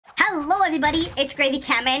Hello everybody, it's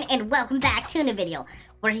Gravycatman and welcome back to a new video.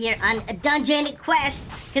 We're here on a dungeon quest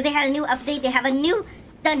because they had a new update. They have a new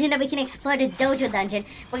dungeon that we can explore, the dojo dungeon.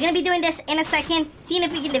 We're going to be doing this in a second, seeing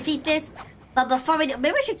if we can defeat this. But before we do,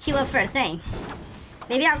 maybe we should queue up for a thing.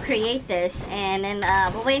 Maybe I'll create this and then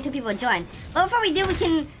we'll wait until people join. But before we do, we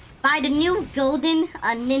can buy the new golden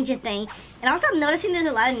ninja thing. And also I'm noticing there's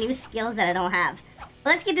a lot of new skills that I don't have.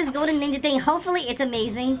 But let's get this golden ninja thing. Hopefully it's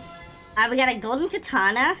amazing. We got a golden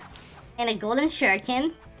katana and a golden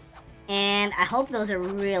shuriken, and I hope those are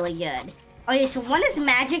really good. Okay, so one is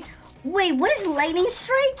magic. Wait, what is lightning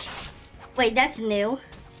strike? Wait, that's new.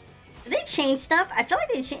 Did they change stuff? I feel like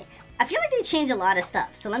they changed a lot of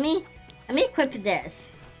stuff. So let me equip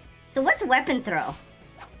this. So what's weapon throw?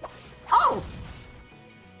 Oh,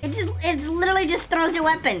 it literally just throws your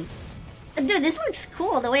weapon. Dude, this looks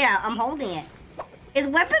cool the way I'm holding it. Is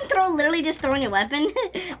weapon throw literally just throwing your weapon?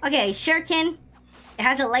 Okay, shuriken. It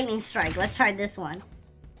has a lightning strike. Let's try this one.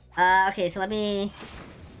 Okay, so let me...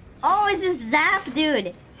 Oh, is this zap,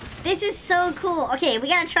 dude? This is so cool. Okay, we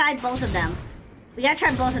gotta try both of them.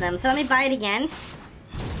 So let me buy it again.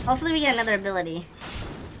 Hopefully we get another ability.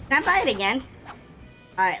 Can I buy it again?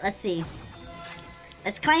 Alright, let's see.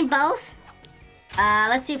 Let's claim both.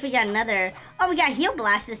 Let's see if we got another... Oh, we got heal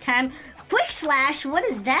blast this time. Quick slash, what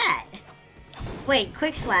is that? Wait,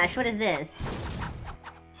 quick slash, what is this?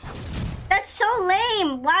 That's so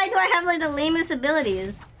lame! Why do I have like the lamest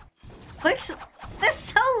abilities? That's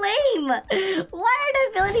so lame! Why are the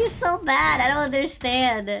abilities so bad? I don't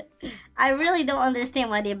understand. I really don't understand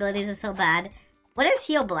why the abilities are so bad. What is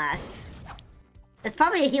heal blast? It's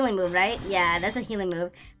probably a healing move, right? Yeah, that's a healing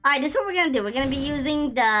move. Alright, this is what we're gonna do. We're gonna be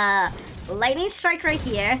using the lightning strike right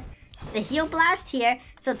here, the heal blast here,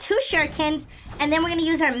 so 2 shurikens, and then we're gonna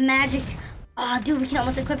use our magic... Oh, dude, we can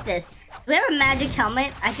almost equip this. Do we have a magic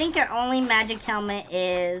helmet? I think our only magic helmet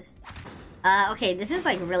is... okay, this is,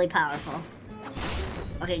 like, really powerful.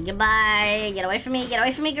 Okay, goodbye. Get away from me,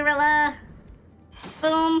 gorilla.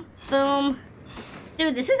 Boom, boom.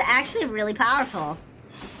 Dude, this is actually really powerful.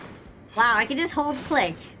 Wow, I can just hold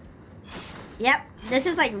click. Yep, this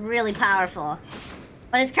is, like, really powerful.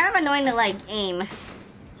 But it's kind of annoying to, like, aim.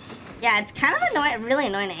 Yeah, it's kind of annoying, really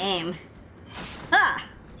annoying to aim. Huh.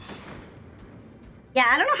 Yeah,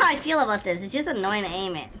 I don't know how I feel about this. It's just annoying to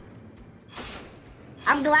aim it.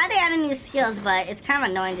 I'm glad they added new skills, but it's kind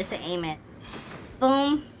of annoying just to aim it.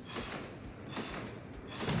 Boom.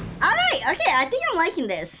 Alright, okay, I think I'm liking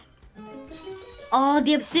this. Oh,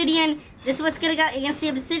 the obsidian. This is what's gonna go against the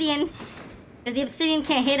obsidian. Because the obsidian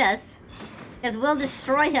can't hit us. Because we'll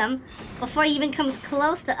destroy him before he even comes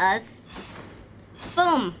close to us.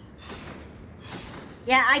 Boom.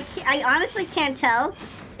 Yeah, I honestly can't tell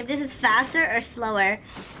if this is faster or slower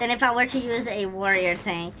than if I were to use a warrior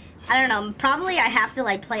thing. I don't know. Probably I have to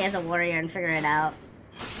like play as a warrior and figure it out.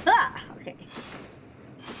 Ah, okay.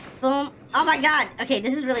 Boom. Oh my god. Okay,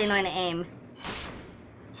 this is really annoying to aim.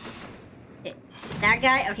 Okay, that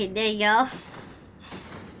guy. Okay, there you go.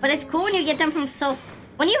 But it's cool when you get them from so...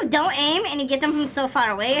 When you don't aim and you get them from so far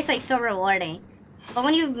away, it's like so rewarding. But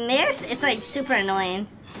when you miss, it's like super annoying.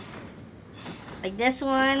 Like this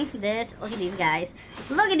one, this. Look at these guys.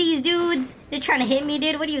 Look at these dudes. They're trying to hit me,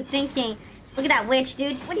 dude. What are you thinking? Look at that witch,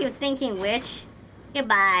 dude. What are you thinking, witch?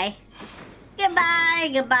 Goodbye. Goodbye.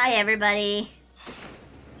 Goodbye, everybody.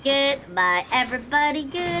 Goodbye, everybody.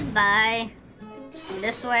 Goodbye.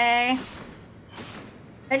 This way.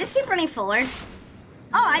 I just keep running forward.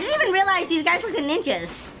 Oh, I didn't even realize these guys look like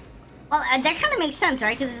ninjas. Well, that kind of makes sense,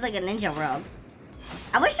 right? Because it's like a ninja world.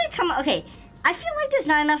 I wish they'd come... Okay, I feel like there's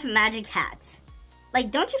not enough magic hats. Like,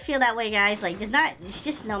 don't you feel that way, guys? Like, there's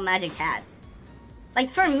just no magic hats. Like,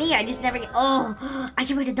 for me, I just never get... Oh, I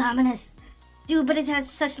can wear the Dominus. Dude, but it has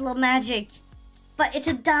such low magic. But it's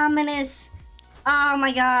a Dominus. Oh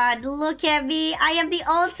my god, look at me. I have the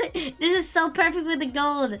ultimate. This is so perfect with the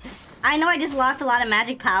gold. I know I just lost a lot of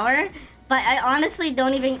magic power, but I honestly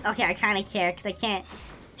don't even... Okay, I kind of care, because I can't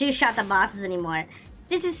two-shot the bosses anymore.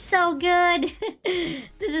 This is so good.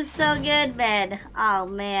 This is so good, man. Oh,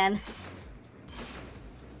 man.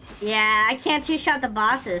 Yeah, I can't two-shot the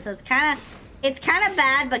bosses, so it's kind of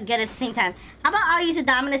bad, but good at the same time. How about I'll use a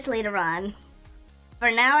Dominus later on?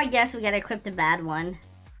 For now, I guess we gotta equip the bad one.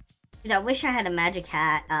 Dude, I wish I had a magic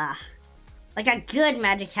hat. Like a good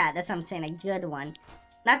magic hat, that's what I'm saying, a good one.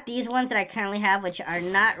 Not these ones that I currently have, which are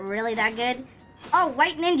not really that good. Oh,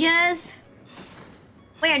 white ninjas!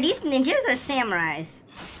 Wait, are these ninjas or samurais?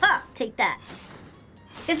 Huh, take that.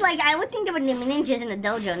 It's like, I would think there would be ninjas in the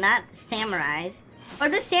dojo, not samurais. Or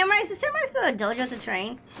do samurais go to a dojo to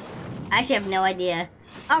train? I actually have no idea.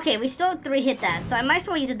 Okay, we still 3-hit that, so I might as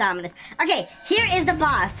well use a Dominus. Okay, here is the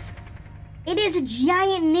boss. It is a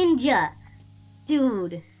giant ninja.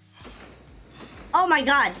 Dude. Oh my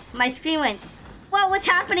god. My screen went. Whoa, what's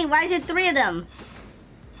happening? Why is there 3 of them?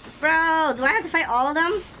 Bro, do I have to fight all of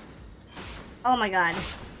them? Oh my god.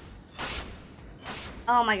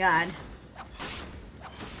 Oh my god.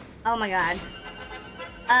 Oh my god.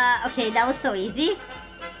 Okay, that was so easy.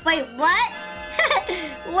 Wait, what?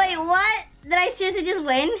 Wait, what? Did I seriously just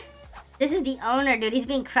win? This is the owner, dude. He's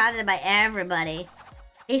being crowded by everybody.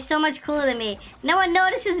 He's so much cooler than me. No one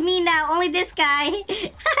notices me now. Only this guy.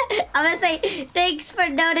 I'm gonna say, thanks for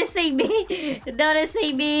noticing me.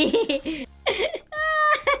 Noticing me.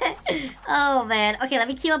 Oh, man. Okay, let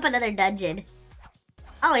me queue up another dungeon.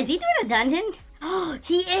 Oh, is he doing a dungeon? Oh,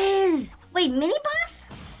 he is. Wait, mini-boss?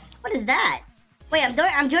 What is that? Wait,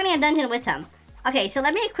 I'm joining a dungeon with him. Okay, so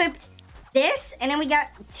let me equip this, and then we got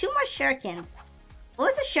 2 more shurikens. What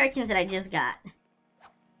was the shurikens that I just got?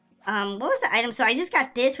 What was the item? So I just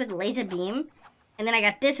got this with laser beam, and then I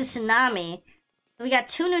got this with tsunami. So we got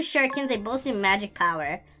 2 new shurikens. They both do magic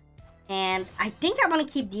power. And I think I want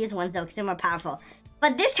to keep these ones, though, because they're more powerful.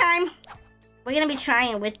 But this time, we're going to be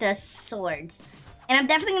trying with the swords. And I'm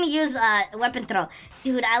definitely going to use weapon throw.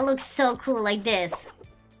 Dude, I look so cool like this.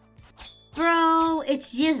 Bro,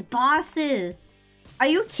 it's just bosses. Are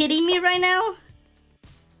you kidding me right now?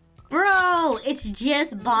 Bro, it's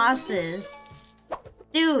just bosses.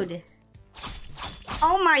 Dude.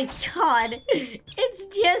 Oh my god. It's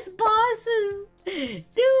just bosses. Dude,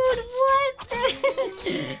 what?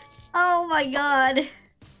 Oh my god.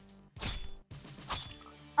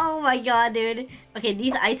 Oh my god, dude. Okay,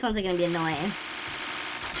 these ice ones are gonna be annoying.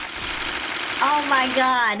 Oh my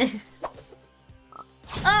god.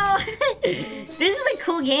 Oh, this is a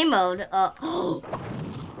cool game mode. Oh,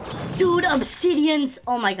 dude, obsidians.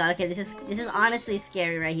 Oh my god. Okay, this is honestly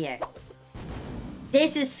scary right here.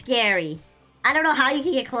 This is scary. I don't know how you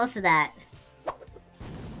can get close to that.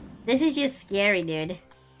 This is just scary, dude.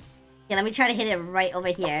 Okay, let me try to hit it right over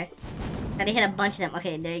here. Try to hit a bunch of them.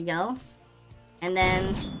 Okay, there you go. And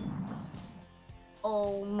then...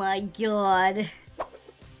 Oh my god.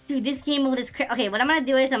 Dude, this game mode is crazy. Okay, what I'm gonna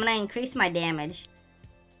do is I'm gonna increase my damage.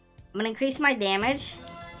 I'm gonna increase my damage.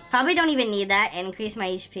 Probably don't even need that. And increase my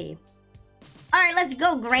HP. Alright, let's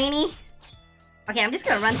go, Granny. Okay, I'm just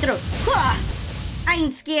gonna run through. I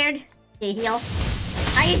ain't scared. Okay, heal.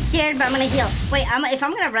 I ain't scared, but I'm gonna heal. Wait, if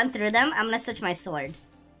I'm gonna run through them, I'm gonna switch my swords.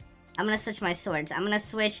 I'm gonna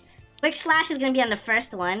switch... Quick slash is gonna be on the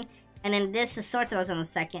first one. And then the sword throw is on the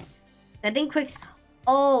second. I think quick...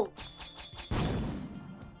 Oh!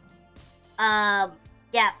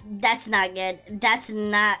 Yeah, that's not good. That's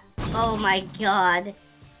not... Oh my god.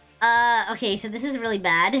 Okay, so this is really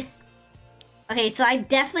bad. Okay, so I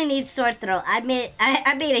definitely need sword throw. I made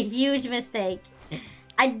a huge mistake.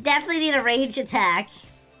 I definitely need a range attack.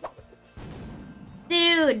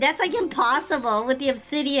 Dude, that's like impossible with the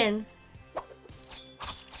obsidians.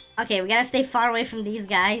 Okay, we gotta stay far away from these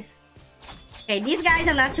guys. Okay, these guys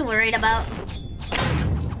I'm not too worried about.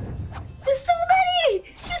 There's so many!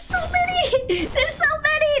 There's so many! There's so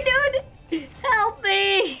many, dude! Help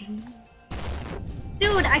me!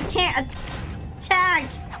 Dude, I can't attack!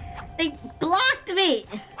 They blocked me!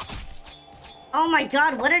 Oh my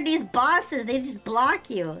god, what are these bosses? They just block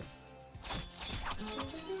you.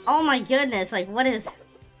 Oh my goodness, like what is...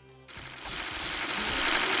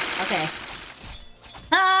 Okay.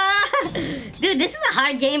 Ah! Dude, this is a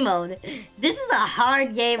hard game mode. This is a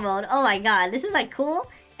hard game mode. Oh my god, this is like cool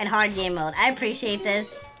and hard game mode. I appreciate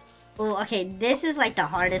this. Ooh, okay, this is like the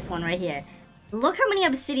hardest one right here. Look how many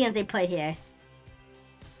obsidians they put here.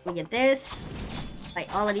 Let me get this.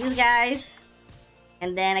 Like all of these guys.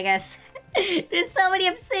 And then I guess... There's so many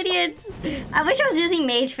obsidians. I wish I was using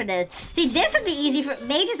mage for this. See, this would be easy for...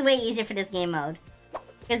 Mage is way easier for this game mode.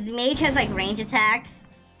 Because mage has like range attacks.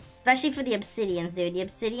 Especially for the obsidians, dude. The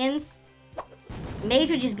obsidians... Mage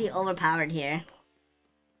would just be overpowered here.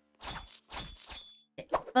 Okay,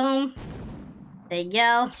 boom. There you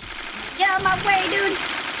go. Get out of my way, dude!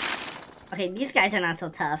 Okay, these guys are not so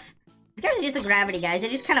tough. These guys are just the gravity guys. They're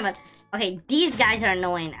just kind of a... Okay, these guys are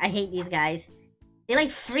annoying. I hate these guys. They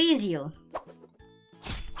like freeze you.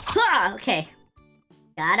 Ah, okay.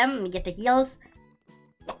 Got him. Let me get the heals.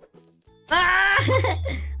 Ah!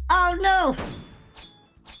 Oh no!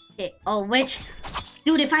 Okay, oh, witch.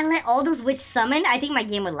 Dude, if I let all those witch summon, I think my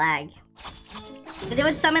game would lag. But they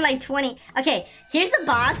would summon like 20. Okay, here's the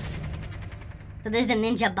boss. So there's the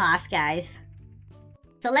ninja boss, guys.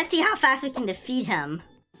 So let's see how fast we can defeat him.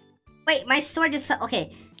 Wait, my sword just fell.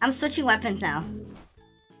 Okay, I'm switching weapons now.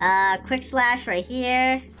 Quick slash right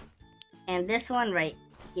here. And this one right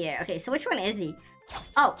here. Okay, so which one is he?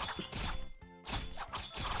 Oh.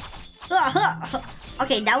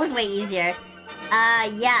 Okay, that was way easier.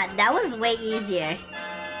 Yeah, that was way easier.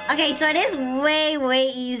 Okay, so it is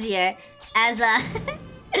way easier as that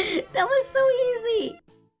was so easy.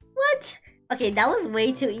 What? Okay, that was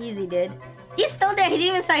way too easy, dude. He's still there. He didn't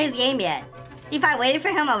even start his game yet. If I waited for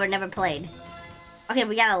him, I would never played. Okay,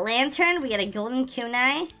 we got a lantern. We got a golden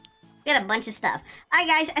kunai. We got a bunch of stuff. Alright,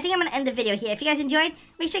 guys, I think I'm gonna end the video here. If you guys enjoyed,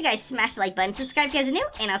 make sure you guys smash the like button, subscribe if you guys are new,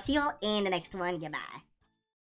 and I'll see you all in the next one. Goodbye.